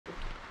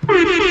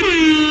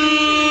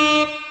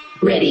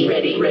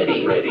Ready.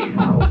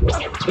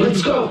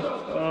 Let's go.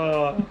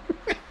 Oh,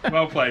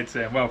 well played,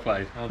 Sam. Well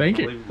played. Thank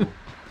you.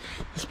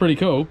 It's pretty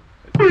cool.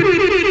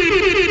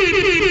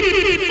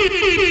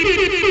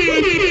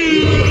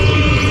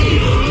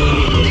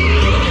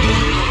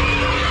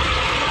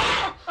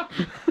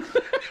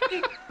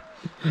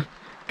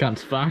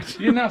 Cunt's fucked.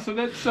 Yeah, no, so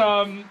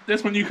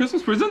that's my new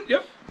Christmas present.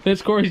 Yep.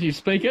 That's Corey's new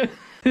speaker,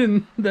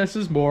 and this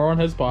is more on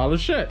his pile of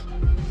shit.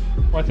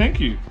 Why, thank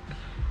you.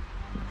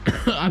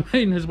 I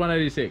mean, his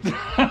 186. You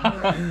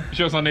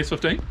sure it's not an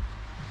S15?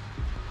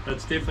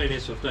 It's definitely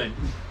an S15.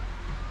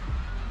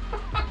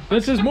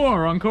 This is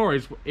more on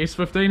Corey's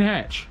S15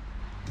 hatch.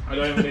 I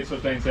don't have an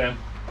S15, Sam.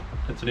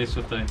 It's an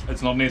S15.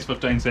 It's not an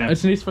S15, Sam.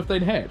 It's an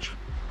S15 hatch.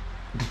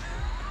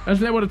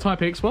 Isn't that what a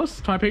Type X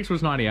was? Type X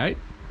was 98.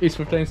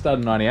 S15 started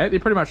in 98. They're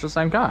pretty much the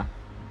same car.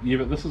 Yeah,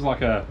 but this is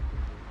like a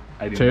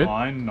 89, Turd?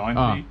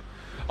 90.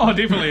 Oh,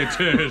 definitely a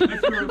turd.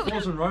 If you were at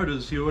Claws and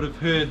Rotors, you would have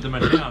heard them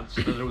announce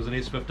that it was an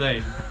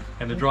S15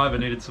 and the driver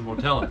needed some more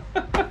talent.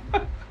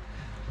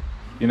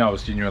 You know, I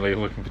was genuinely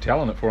looking for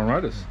talent at Foreign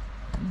Rotors.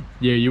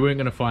 Yeah, you weren't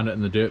going to find it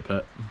in the dirt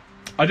pit.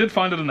 I did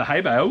find it in the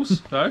hay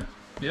bales, though.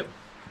 Yep.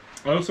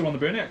 I also won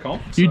the burnout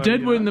comp. You so,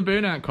 did win know. the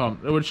burnout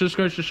comp, which just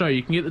goes to show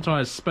you can get the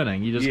tyres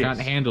spinning, you just Yes. can't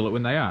handle it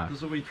when they are.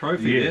 There's a wee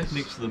trophy Yes. there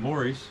next to the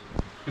Morries.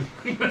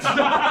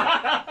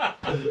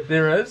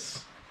 There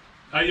is.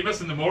 Oh, you're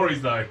missing the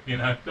Morries, though. You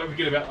know, don't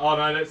forget about. Oh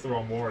no, that's the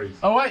wrong Morries.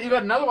 Oh wait, you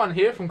got another one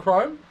here from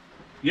Chrome.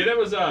 Yeah, that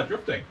was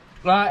drifting.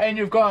 And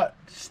you've got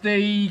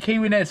the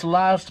KiwiNet's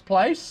last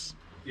place.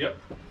 Yep.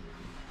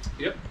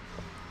 Yep.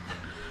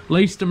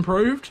 Least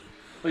improved.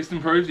 Least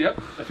improved. Yep.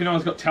 If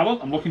anyone's got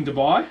talent, I'm looking to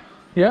buy.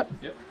 Yep.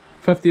 Yep.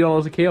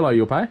 $50 a kilo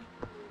you'll pay.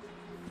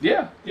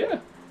 Yeah. Yeah.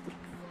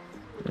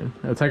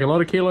 It'll take a lot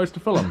of kilos to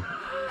fill them.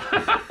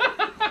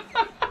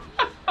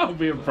 I'll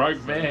be a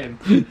broke man.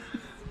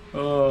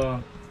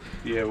 Oh.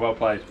 Yeah. Well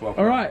played. Well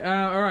played.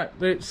 Alright,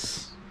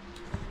 let's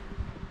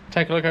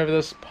take a look over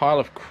this pile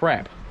of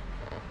crap.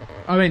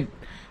 I mean,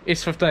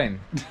 S15.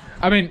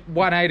 I mean,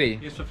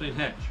 180. S15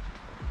 hatch.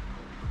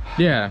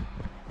 Yeah.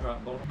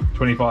 Right, bottom.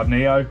 25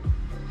 Neo.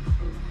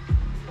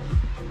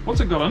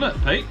 What's it got in it,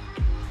 Pete?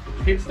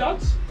 Head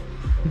studs?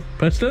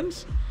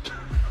 Pistons?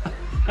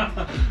 A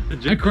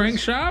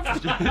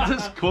crankshaft?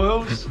 Just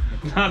coils.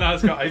 No,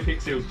 it's got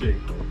Apex LG.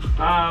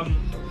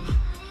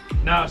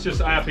 No, it's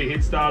just ARP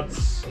head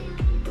studs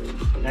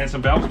and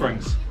some valve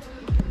springs.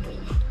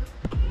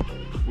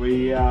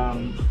 I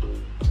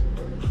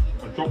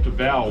dropped a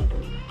valve,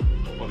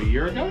 what, a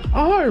year ago?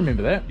 Oh, I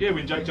remember that. Yeah,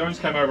 when Jake Jones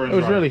came over and It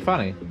was drove. really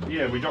funny.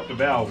 Yeah, we dropped a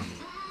valve.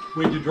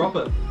 Where'd you drop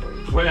it?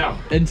 Wow.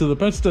 Into the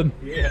piston.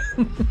 Yeah.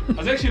 I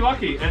was actually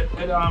lucky. It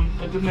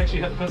didn't actually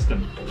hit the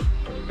piston.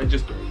 It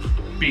just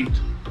bent.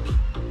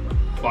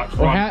 Like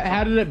Well, right.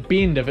 how did it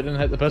bend if it didn't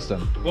hit the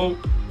piston? Well,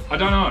 I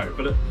don't know,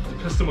 but the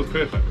piston was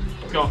perfect.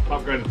 It's got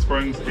upgraded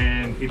springs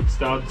and head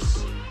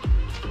studs,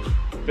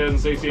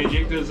 1000cc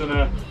injectors, and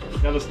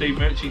another Steve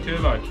Murchie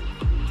turbo.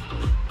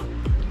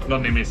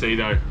 Not an MSE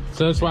though.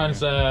 So this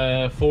one's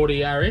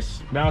 40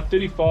 RS. No,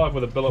 35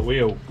 with a billet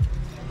wheel.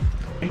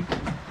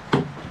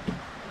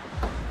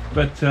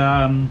 But It's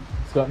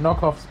got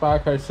knockoff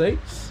Sparco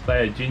seats. they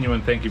are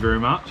genuine, thank you very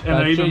much. And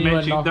they're even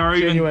matching.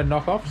 Genuine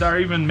knockoffs. They're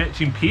even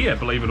matching pair,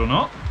 believe it or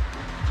not.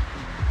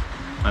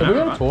 I Have know, we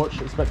got right? a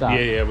torch? It's a bit dark.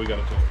 Yeah, we got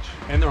a torch.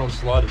 And they're on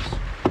sliders.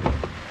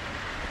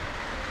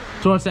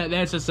 So what's that?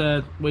 That's just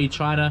a wee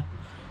China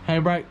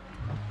handbrake.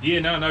 Yeah,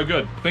 no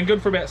good. Been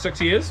good for about 6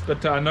 years,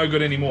 but no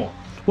good anymore.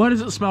 Why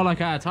does it smell like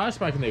tyre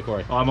smoke in there,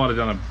 Corey? I might have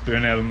done a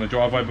burnout in the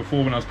driveway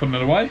before when I was putting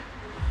it away.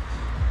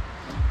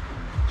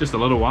 Just a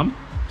little one.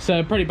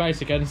 So pretty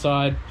basic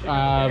inside.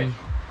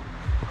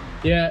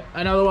 Yeah,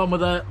 another one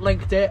with a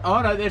link dash.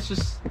 Oh no, that's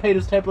just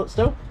Peter's tablet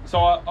still. So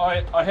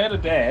I had a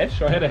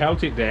dash, I had a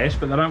Haltech dash,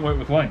 but they don't work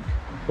with Link.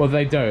 Well,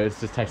 they do. It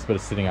just takes a bit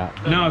of setting up.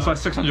 No, it's like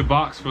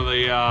 $600 for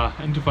the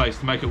interface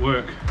to make it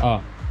work.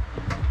 Oh,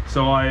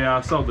 So I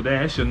sold the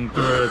dash and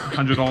threw a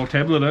 $100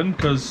 tablet in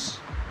because,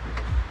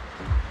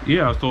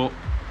 yeah, I thought,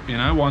 you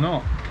know, why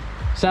not?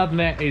 so other than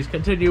that, he's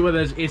continued with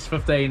his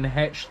S15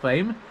 hatch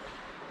theme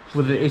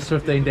with the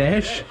S15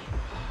 dash.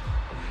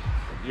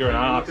 You're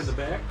an Look at ass. the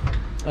back.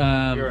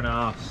 You're an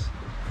ass.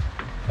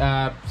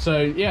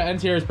 So yeah,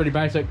 interior is pretty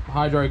basic.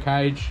 Hydro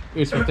cage,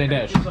 S15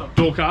 dash.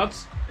 Door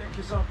cards. Thank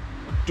you, son.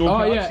 Door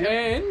Oh cards, yeah,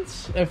 and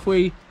if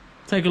we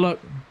take a look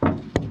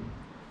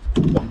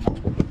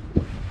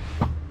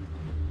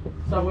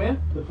somewhere.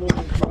 The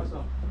four-wheel drive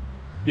some.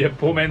 Yeah,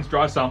 poor man's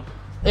dry sump.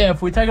 Yeah,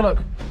 if we take a look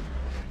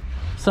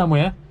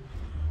somewhere.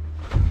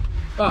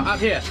 Oh, up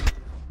here.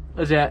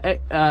 There's our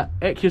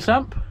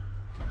AccuSump.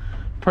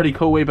 Pretty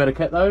cool wee bit of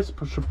kit those.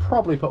 Should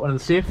probably put one in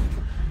the safe.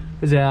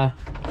 There's our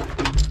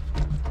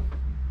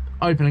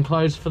open and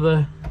close for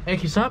the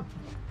AccuSump.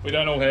 We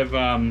don't all have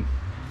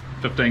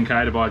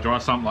 15k to buy a dry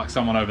sump like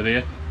someone over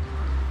there.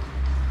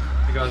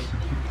 Hey guys.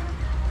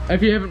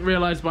 If you haven't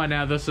realised by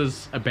now, this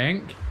is a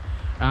bank.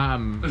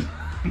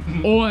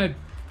 Or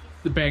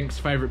the bank's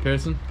favourite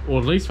person,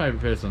 or least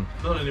favourite person.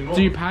 Not anymore.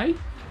 Do you pay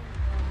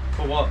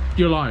For what?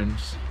 your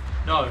loans?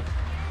 No.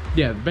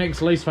 Yeah, the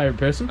bank's least favourite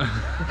person.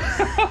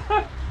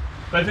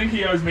 They think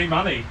he owes me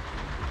money.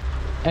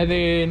 And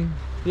then,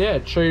 yeah,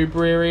 tube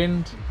rear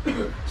end,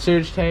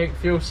 surge tank,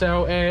 fuel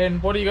cell,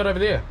 and what do you got over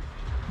there?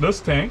 This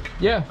tank,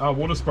 Yeah.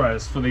 water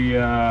sprayers for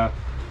the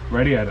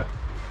radiator,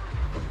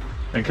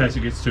 in case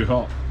it gets too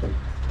hot.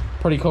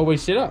 Pretty cool we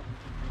set up.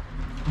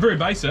 Very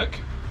basic.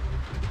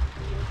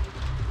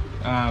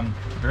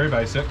 Very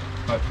basic,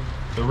 but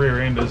the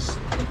rear end is.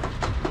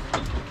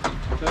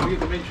 Don't forget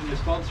to mention the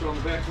sponsor on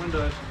the back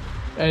window.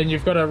 And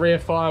you've got a rear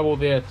firewall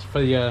there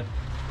for your...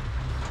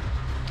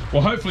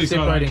 Well, hopefully so I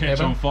don't Separating catch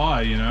cabin. on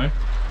fire, you know.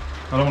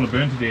 I don't want to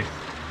burn to death.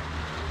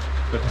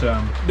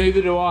 But,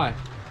 Neither do I.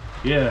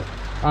 yeah.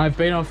 I've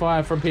been on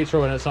fire from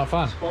petrol and it's not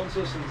fun.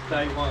 Sponsor since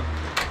day one.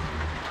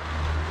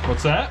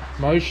 What's that?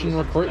 Motion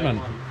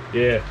recruitment.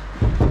 Yeah.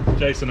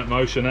 Jason at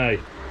Motion, eh?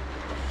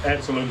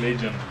 Absolute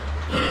legend.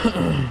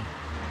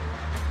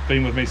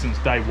 Been with me since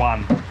day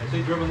one. Has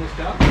he driven this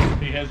car?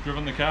 He has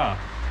driven the car.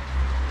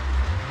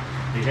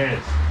 He has.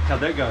 How'd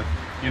that go?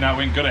 You know, it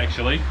went good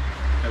actually.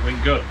 It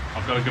went good.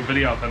 I've got a good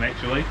video of him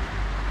actually.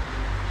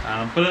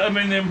 But I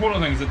mean, the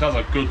important thing is it does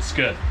a good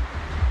skid.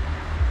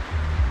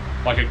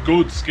 Like a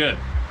good skid,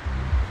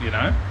 you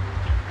know?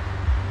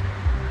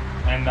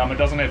 And it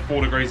doesn't have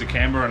 4 degrees of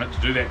camber in it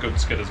to do that good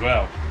skid as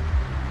well.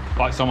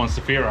 Like someone's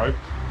Safiro.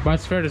 My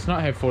Sphere does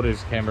not have 4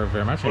 degrees of camber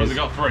very much. What has it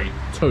got? 3?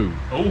 2.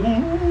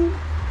 Ooh.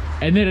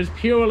 And that is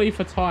purely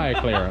for tyre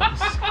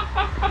clearance.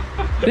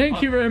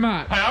 Thank you very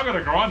much. Hey, I've got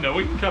a grinder.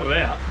 We can cut it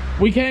out.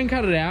 We can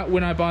cut it out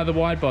when I buy the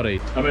wide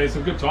body. I mean,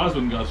 some good tyres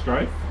wouldn't go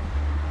straight.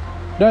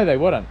 No, they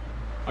wouldn't.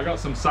 I got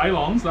some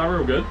Ceylons. They're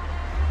real good.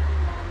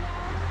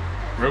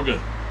 Real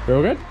good.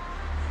 Real good?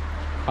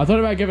 I thought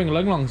about giving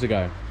Linglongs a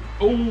go.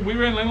 Oh, we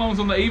ran Linglongs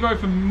on the Evo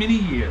for many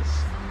years.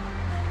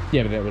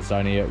 Yeah, but that was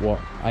only at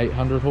what,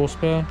 800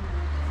 horsepower?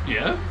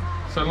 Yeah.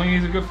 So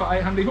Lingies are good for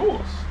 800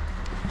 horse.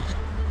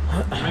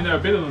 I mean, they're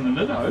better than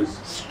the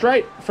Nittos.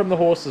 Straight from the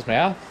horse's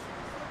mouth.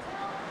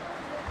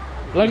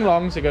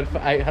 Linglongs are good for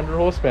 800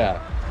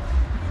 horsepower.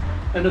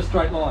 In a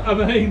straight line. I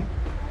mean,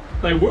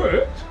 they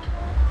worked.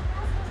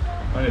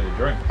 I need a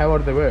drink. How well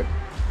do they work?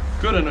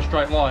 Good in a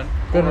straight line.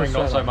 Good in a Cornering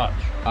not straight so line. much.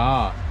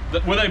 Ah.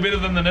 Were they better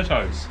than the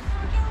Nittos?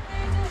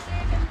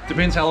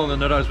 Depends how long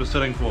the Nittos were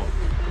sitting for.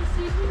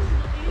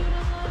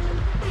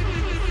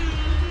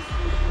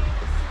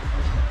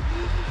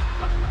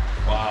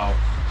 Wow.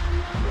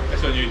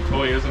 That's a new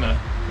toy, isn't it?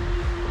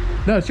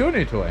 No, it's your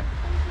new toy.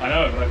 I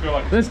know, but I feel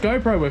like This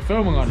GoPro we're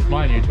filming on is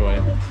my new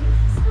toy.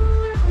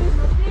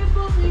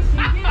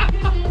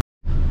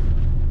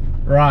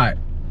 Right,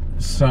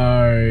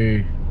 so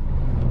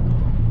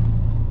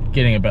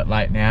getting a bit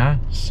late now.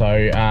 So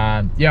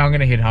yeah, I'm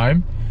gonna head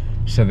home.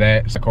 So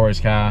that's Corey's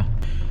car.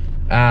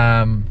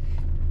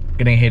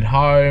 Gonna head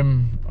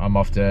home. I'm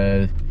off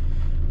to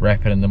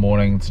Rapid in the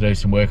morning to do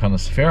some work on the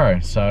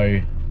Safiro.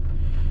 So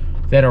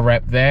that'll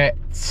wrap that.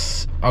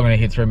 I'm gonna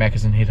head through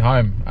Macca's and head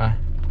home.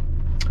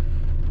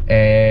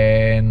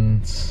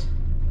 And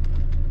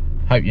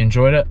hope you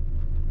enjoyed it.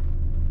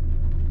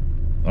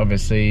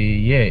 Obviously,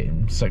 yeah,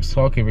 6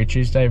 o'clock every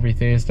Tuesday, every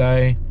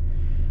Thursday.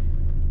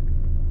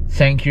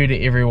 Thank you to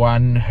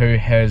everyone who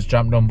has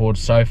jumped on board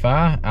so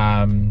far.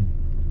 I'm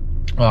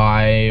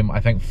I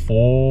think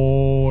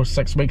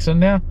 6 weeks in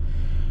now,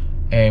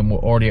 and we're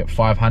already at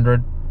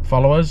 500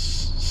 followers,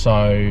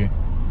 so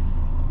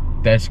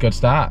that's a good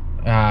start.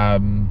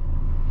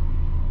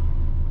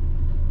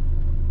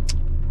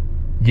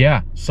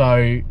 Yeah,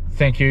 so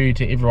thank you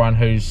to everyone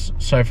who's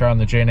so far on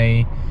the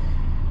journey.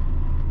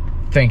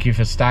 Thank you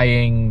for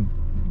staying.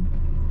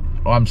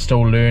 I'm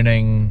still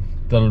learning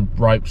the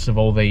ropes of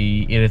all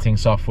the editing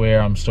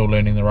software. I'm still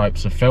learning the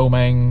ropes of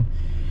filming.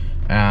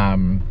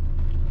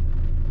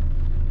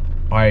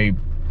 I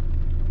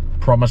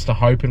promise to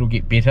hope it'll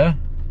get better.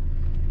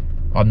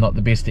 I'm not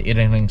the best at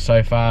editing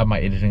so far. My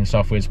editing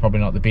software is probably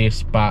not the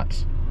best,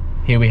 but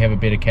here we have a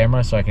better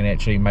camera, so I can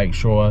actually make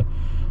sure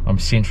I'm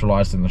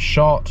centralized in the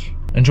shot.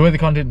 Enjoy the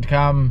content to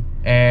come,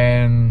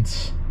 and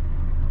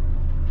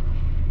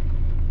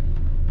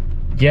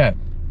yeah,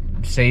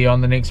 see you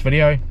on the next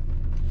video.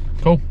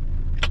 Cool.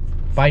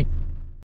 Bye.